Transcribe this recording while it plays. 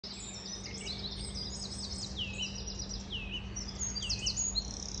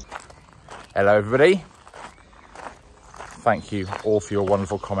Hello everybody. Thank you all for your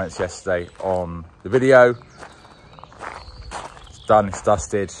wonderful comments yesterday on the video. It's done, it's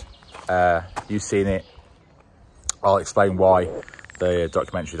dusted. You've seen it. I'll explain why the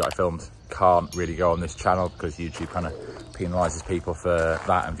documentary that I filmed can't really go on this channel because YouTube kind of penalises people for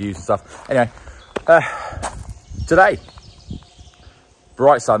that and views and stuff. Anyway, today,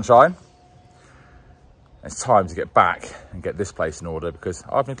 bright sunshine. It's time to get back and get this place in order because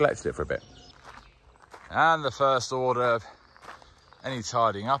I've neglected it for a bit. And the first order of any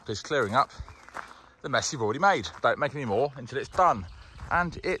tidying up is clearing up the mess you've already made. Don't make any more until it's done.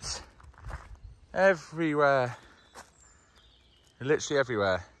 And it's everywhere, literally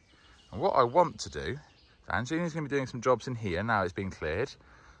everywhere. And what I want to do, Angelina's going to be doing some jobs in here now it's been cleared.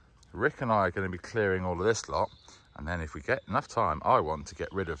 Rick and I are going to be clearing all of this lot. And then if we get enough time, I want to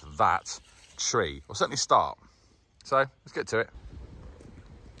get rid of that tree, or certainly start. So let's get to it.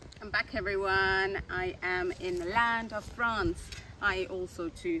 I'm back everyone. I am in the land of France. I also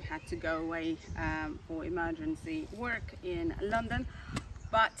too had to go away for emergency work in London,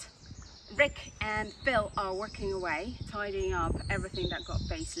 but Rick and Phil are working away, tidying up everything that got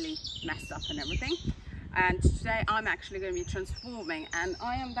basically messed up and everything. And today I'm actually going to be transforming, and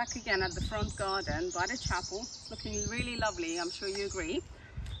I am back again at the front garden by the chapel. It's looking really lovely, I'm sure you agree.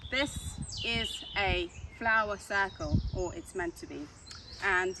 This is a flower circle, or it's meant to be.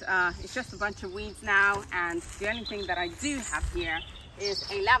 And it's just a bunch of weeds now, and the only thing that I do have here is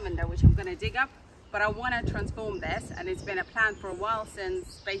a lavender which I'm going to dig up, but I want to transform this, and it's been a plan for a while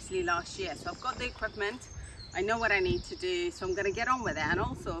since basically last year. So I've got the equipment, I know what I need to do, so I'm going to get on with it. And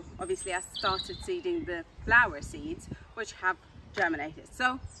also obviously I started seeding the flower seeds which have germinated,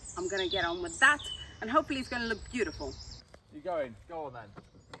 so I'm going to get on with that and hopefully it's going to look beautiful. You going? Go on then.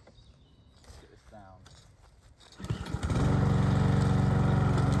 Get this down.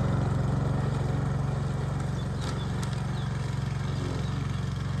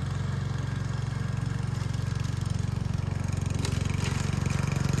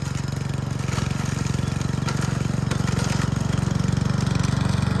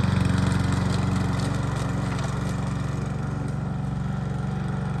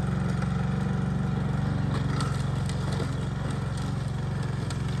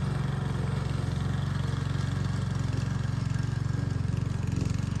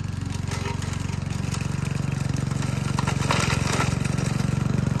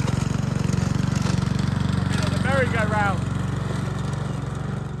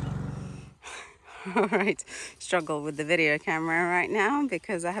 All right, struggle with the video camera right now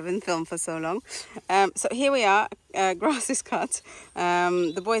because I haven't filmed for so long. So here we are, grass is cut.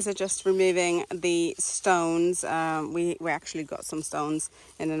 The boys are just removing the stones. We actually got some stones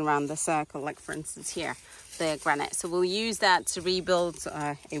in and around the circle, like for instance here, the granite. So we'll use that to rebuild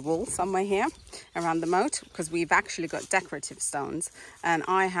a wall somewhere here around the moat, because we've actually got decorative stones. And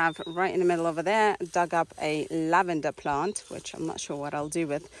I have right in the middle over there dug up a lavender plant, which I'm not sure what I'll do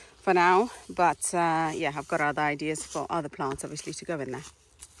with for now, but yeah, I've got other ideas for other plants obviously to go in there.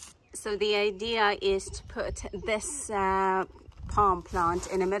 So the idea is to put this palm plant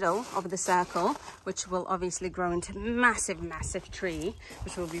in the middle of the circle, which will obviously grow into massive tree,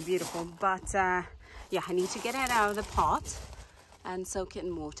 which will be beautiful. But yeah, I need to get it out of the pot and soak it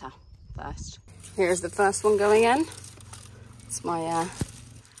in water first. Here's the first one going in. It's my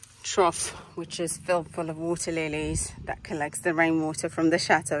trough, which is filled full of water lilies that collects the rainwater from the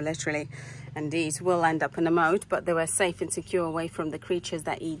chateau, literally. And these will end up in a moat, but they were safe and secure away from the creatures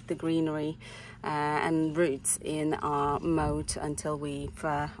that eat the greenery and roots in our moat until we've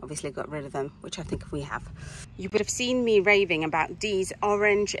obviously got rid of them, which I think we have. You would have seen me raving about these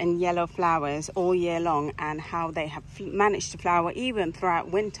orange and yellow flowers all year long and how they have managed to flower even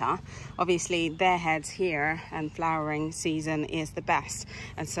throughout winter. Obviously their heads here and flowering season is the best,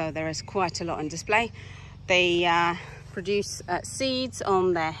 and so there is quite a lot on display. They produce seeds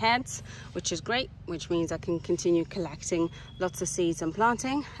on their heads, which is great, which means I can continue collecting lots of seeds and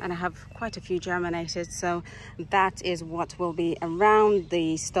planting, and I have quite a few germinated, so that is what will be around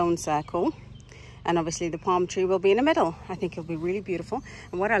the stone circle. And obviously the palm tree will be in the middle. I think it'll be really beautiful.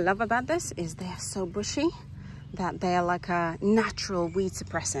 And what I love about this is they are so bushy that they are like a natural weed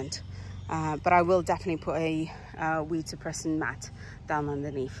suppressant. But I will definitely put a weed suppressant mat down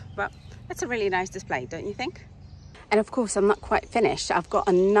underneath. But it's a really nice display, don't you think? And of course, I'm not quite finished. I've got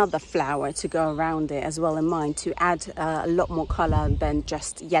another flower to go around it as well in mind to add a lot more color than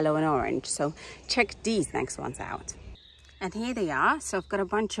just yellow and orange. So check these next ones out. And here they are. So I've got a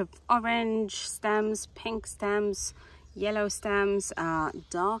bunch of orange stems, pink stems, yellow stems,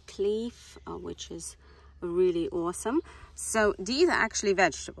 dark leaf, which is really awesome. So these are actually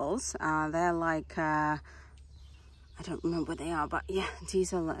vegetables. They're like I don't remember what they are, but yeah,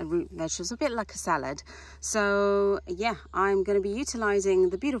 these are like root vegetables, a bit like a salad. So yeah, I'm going to be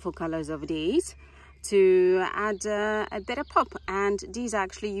utilizing the beautiful colors of these to add a bit of pop, and these are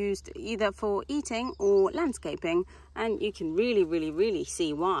actually used either for eating or landscaping, and you can really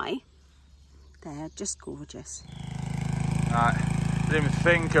see why. They're just gorgeous. Right, didn't even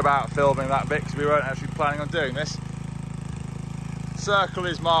think about filming that bit because we weren't actually planning on doing this. Circle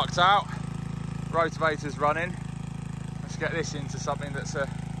is marked out, rotavator's running. Let's get this into something that's an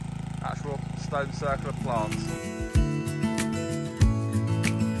actual stone circle of plants.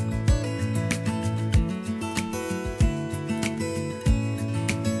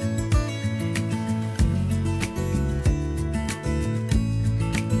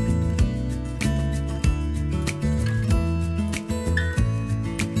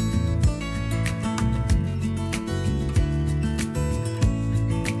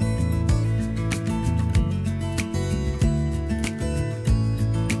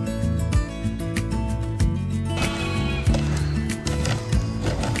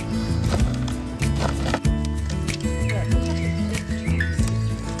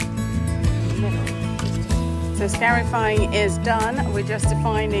 So scarifying is done. We're just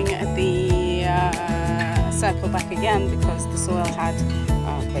defining the circle back again because the soil had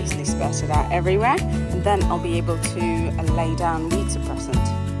basically spurted out everywhere. And then I'll be able to lay down weed suppressant.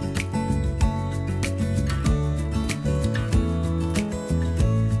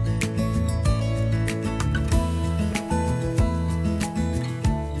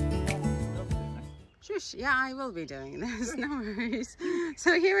 Shush, yeah, I will be doing this, no worries.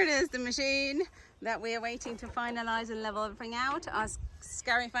 So here it is, the machine that we are waiting to finalize and level everything out. Our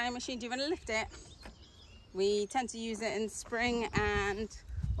scarifying machine. Do you want to lift it? We tend to use it in spring and,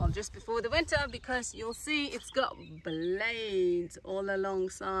 well, just before the winter, because you'll see it's got blades all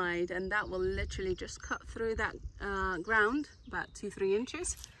alongside, and that will literally just cut through that ground about 2-3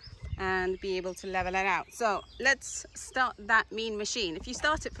 inches and be able to level it out. So let's start that mean machine. If you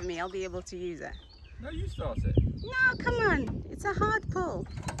start it for me, I'll be able to use it. No, you start it. No, come on. It's a hard pull.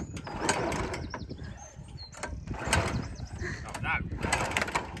 Oh no.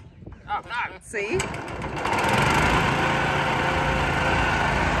 Oh no. See?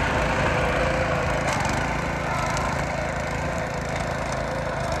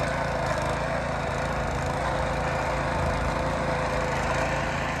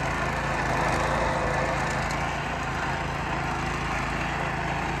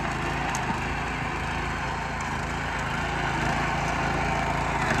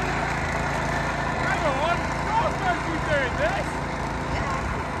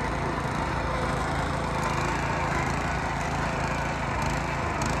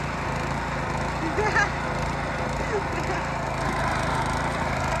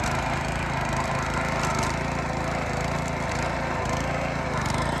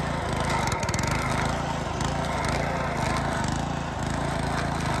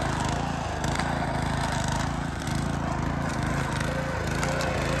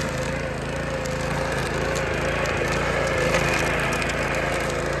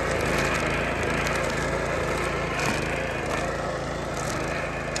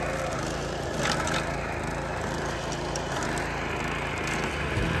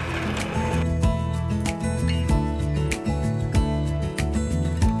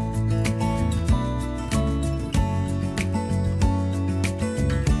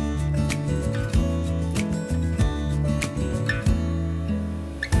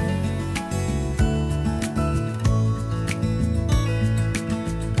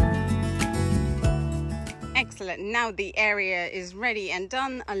 Excellent. Now the area is ready and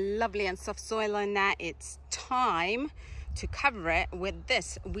done. A lovely and soft soil in there. It's time to cover it with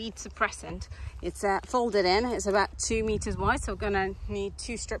this weed suppressant. It's folded in. It's about 2 meters wide, so we're gonna need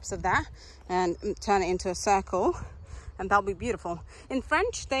 2 strips of that and turn it into a circle, and that'll be beautiful. In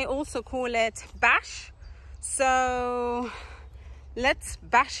French they also call it bâche, so let's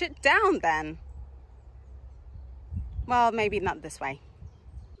bash it down then. Well, maybe not this way.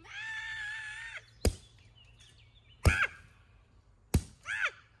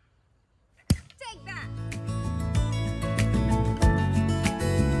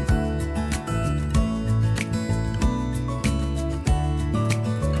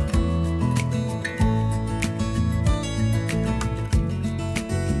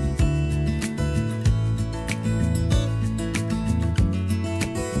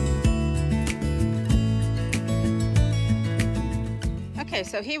 Okay,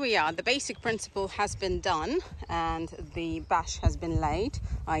 so here we are. The basic principle has been done and the bash has been laid,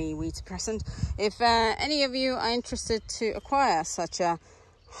 i.e. weed suppressant. If any of you are interested to acquire such a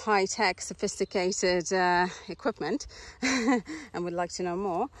high-tech, sophisticated equipment and would like to know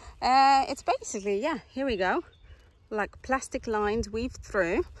more, it's basically, yeah, here we go. Like plastic lines weaved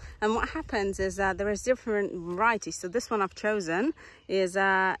through, and what happens is that there is different varieties. So this one I've chosen is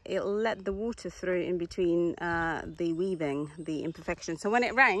it'll let the water through in between the weaving, the imperfection. So when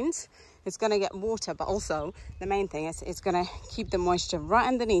it rains, it's going to get water, but also the main thing is it's going to keep the moisture right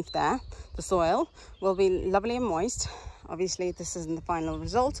underneath there. The soil will be lovely and moist. Obviously this isn't the final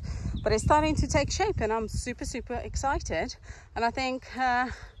result, but it's starting to take shape and I'm super excited. And I think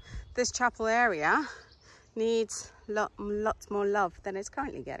this chapel area needs lots more love than it's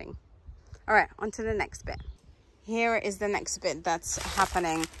currently getting. All right, on to the next bit. Here is the next bit that's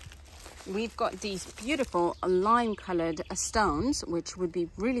happening. We've got these beautiful lime colored stones, which would be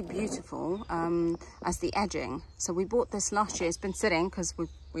really beautiful as the edging. So we bought this last year. It's been sitting because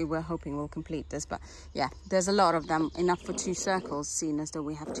we were hoping we'll complete this, but yeah, there's a lot of them, enough for 2 circles, seeing as though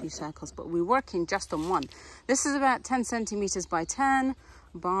we have 2 circles, but we're working just on one. This is about 10 centimeters by 10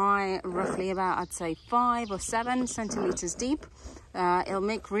 by roughly about, I'd say 5 or 7 centimeters deep. It'll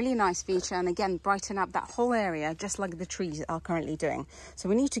make really nice feature and again brighten up that whole area, just like the trees are currently doing. So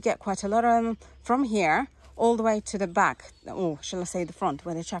we need to get quite a lot of them from here all the way to the back, or shall I say the front,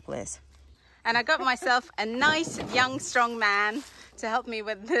 where the chapel is. And I got myself a nice young strong man to help me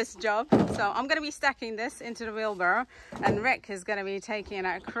with this job. So I'm going to be stacking this into the wheelbarrow and Rick is going to be taking it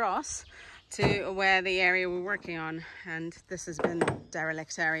across to where the area we're working on, and this has been a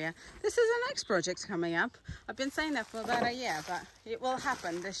derelict area. This is the next project coming up. I've been saying that for about a year, but it will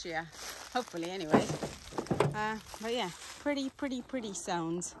happen this year, hopefully anyway. But yeah, pretty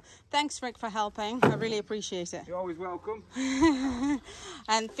sounds. Thanks Rick for helping, I really appreciate it. You're always welcome.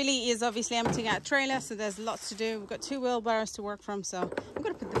 And Philly is obviously emptying out a trailer, so there's lots to do. We've got 2 wheelbarrows to work from, so I'm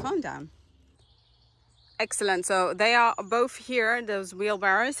gonna put the phone down. Excellent, so they are both here, those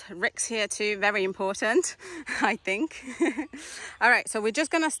wheelbarrows. Rick's here too, very important, I think. All right, so we're just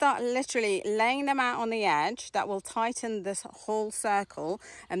gonna start literally laying them out on the edge. That will tighten this whole circle,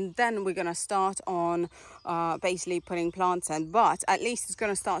 and then we're gonna start on basically putting plants in, but at least it's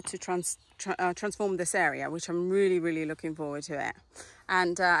gonna start to transform this area, which I'm really looking forward to it.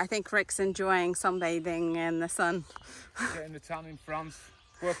 And I think Rick's enjoying sunbathing in the sun. Getting the tan in France,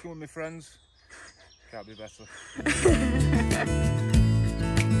 working with my friends. Can't be better.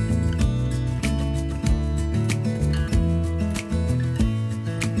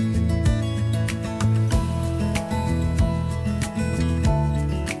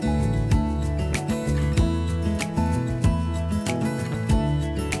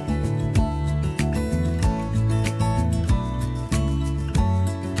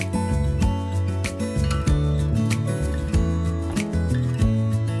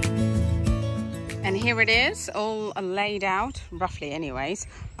 Here it is, all laid out, roughly anyways.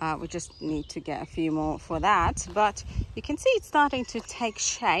 We just need to get a few more for that. But you can see it's starting to take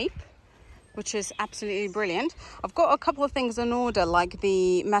shape, which is absolutely brilliant. I've got a couple of things in order, like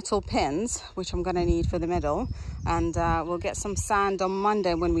the metal pins, which I'm going to need for the middle. And we'll get some sand on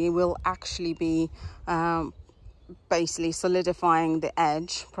Monday when we will actually be basically solidifying the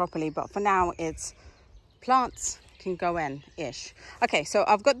edge properly. But for now, it's plants can go in-ish. Okay, so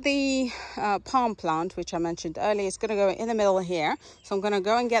I've got the palm plant, which I mentioned earlier. It's going to go in the middle here. So I'm going to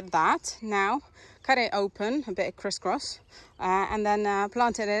go and get that now, cut it open, a bit of crisscross, and then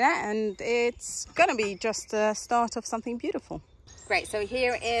plant it in it. And it's going to be just the start of something beautiful. Great, so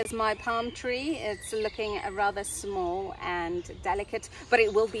here is my palm tree. It's looking rather small and delicate, but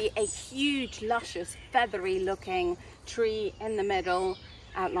it will be a huge, luscious, feathery looking tree in the middle,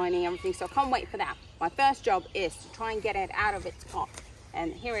 outlining everything. So I can't wait for that. My first job is to try and get it out of its pot,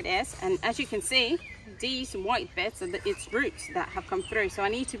 and here it is. And as you can see, these white bits are its roots that have come through, so I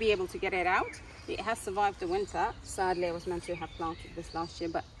need to be able to get it out. It has survived the winter. Sadly, I was meant to have planted this last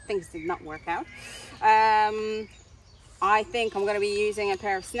year, but things did not work out. I think I'm going to be using a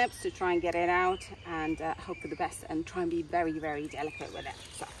pair of snips to try and get it out, and hope for the best and try and be very delicate with it.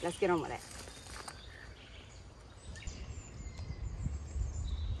 So let's get on with it.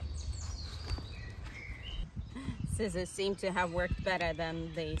 Scissors seem to have worked better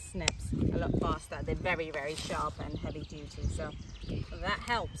than the snips, a lot faster. They're very sharp and heavy duty, so that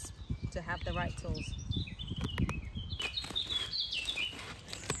helps to have the right tools.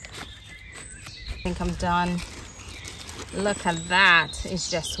 I think I'm done. Look at that, it's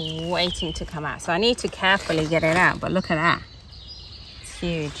just waiting to come out. So I need to carefully get it out, but look at that, it's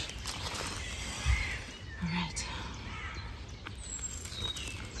huge. All right.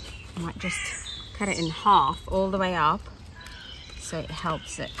 might just cut it in half all the way up so it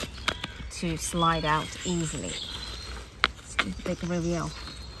helps it to slide out easily. Let's do the big reveal.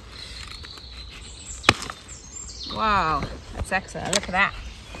 Wow, that's excellent. Look at that.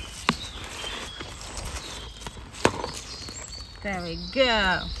 There we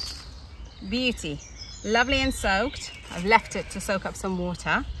go. Beauty. Lovely and soaked. I've left it to soak up some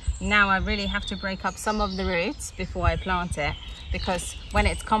water. Now I really have to break up some of the roots before I plant it, because when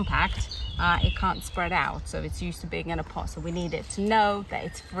it's compact, it can't spread out. So it's used to being in a pot. So we need it to know that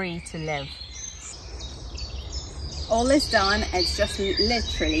it's free to live. All is done. It's just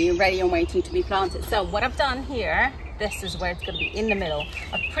literally ready and waiting to be planted. So what I've done here, this is where it's going to be in the middle.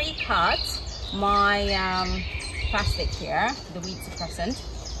 I've pre-cut my plastic here, the weed suppressant,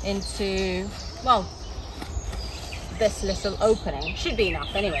 into, well, this little opening. Should be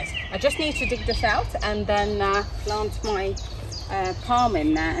enough anyways. I just need to dig this out and then plant my palm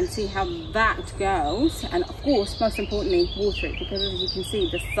in there and see how that goes. And of course, most importantly, water it, because as you can see,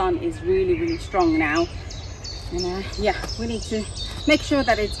 the sun is really, really strong now. And yeah, we need to make sure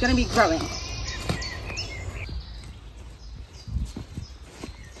that it's going to be growing.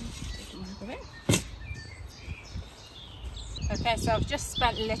 Okay, so I've just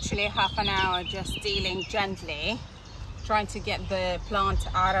spent literally half an hour just dealing gently, trying to get the plant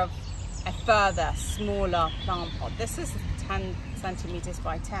out of a further smaller plant pot. This is 10 centimeters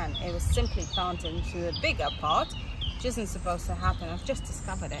by 10. It was simply planted into a bigger pot, which isn't supposed to happen. I've just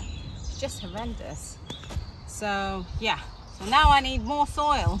discovered it. It's just horrendous. So yeah, so now I need more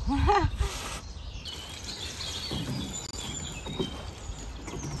soil.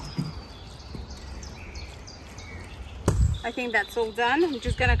 I think that's all done. I'm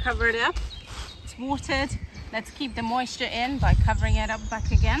just gonna cover it up. It's watered. Let's keep the moisture in by covering it up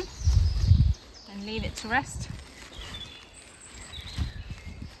back again and leave it to rest.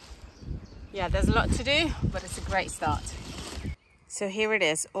 Yeah, there's a lot to do, but it's a great start. So here it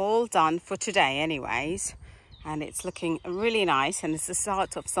is, all done for today anyways. And it's looking really nice, and it's the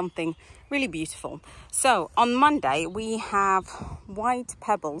start of something really beautiful. So on Monday we have white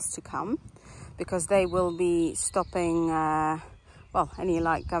pebbles to come, because they will be stopping well, any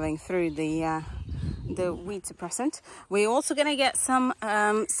light going through the weed suppressant. We're also going to get some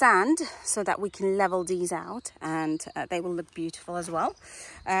sand so that we can level these out, and they will look beautiful as well.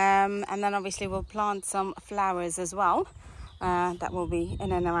 And then obviously we'll plant some flowers as well that will be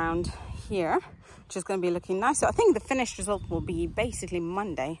in and around here, which is going to be looking nice. So I think the finished result will be basically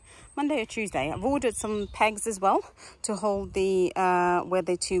Monday or Tuesday. I've ordered some pegs as well to hold the where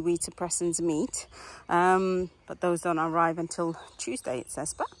the two weed suppressants meet, but those don't arrive until Tuesday, it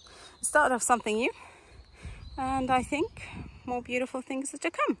says. But start off something new, and I think more beautiful things are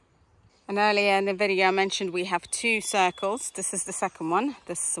to come. And earlier in the video I mentioned we have two circles. This is the second one.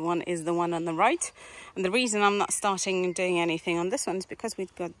 This one is the one on the right, and the reason I'm not starting doing anything on this one is because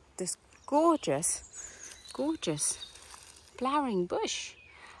we've got this gorgeous flowering bush.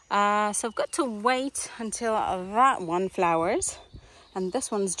 So I've got to wait until that one flowers, and this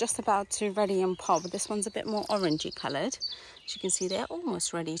one's just about to ready and pop. This one's a bit more orangey coloured. As you can see, they're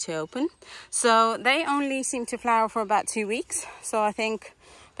almost ready to open. So they only seem to flower for about 2 weeks. So I think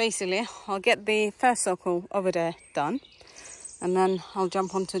basically I'll get the first circle over there done, and then I'll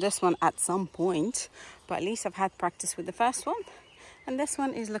jump onto this one at some point. But at least I've had practice with the first one. And this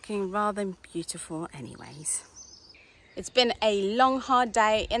one is looking rather beautiful anyways. It's been a long, hard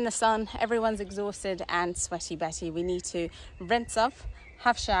day in the sun. Everyone's exhausted and sweaty Betty. We need to rinse off,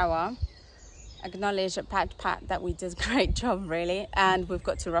 have shower, acknowledge a pat that we did a great job really. And we've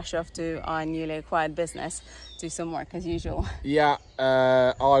got to rush off to our newly acquired business, do some work as usual. Yeah,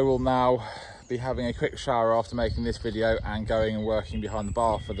 I will now be having a quick shower after making this video and going and working behind the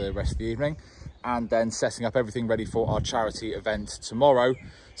bar for the rest of the evening, and then setting up everything ready for our charity event tomorrow.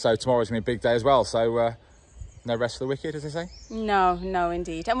 So tomorrow's gonna be a big day as well. So no rest for the wicked, as they say. No,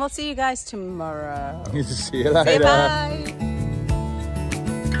 indeed. And we'll see you guys tomorrow. See you later. See you, bye.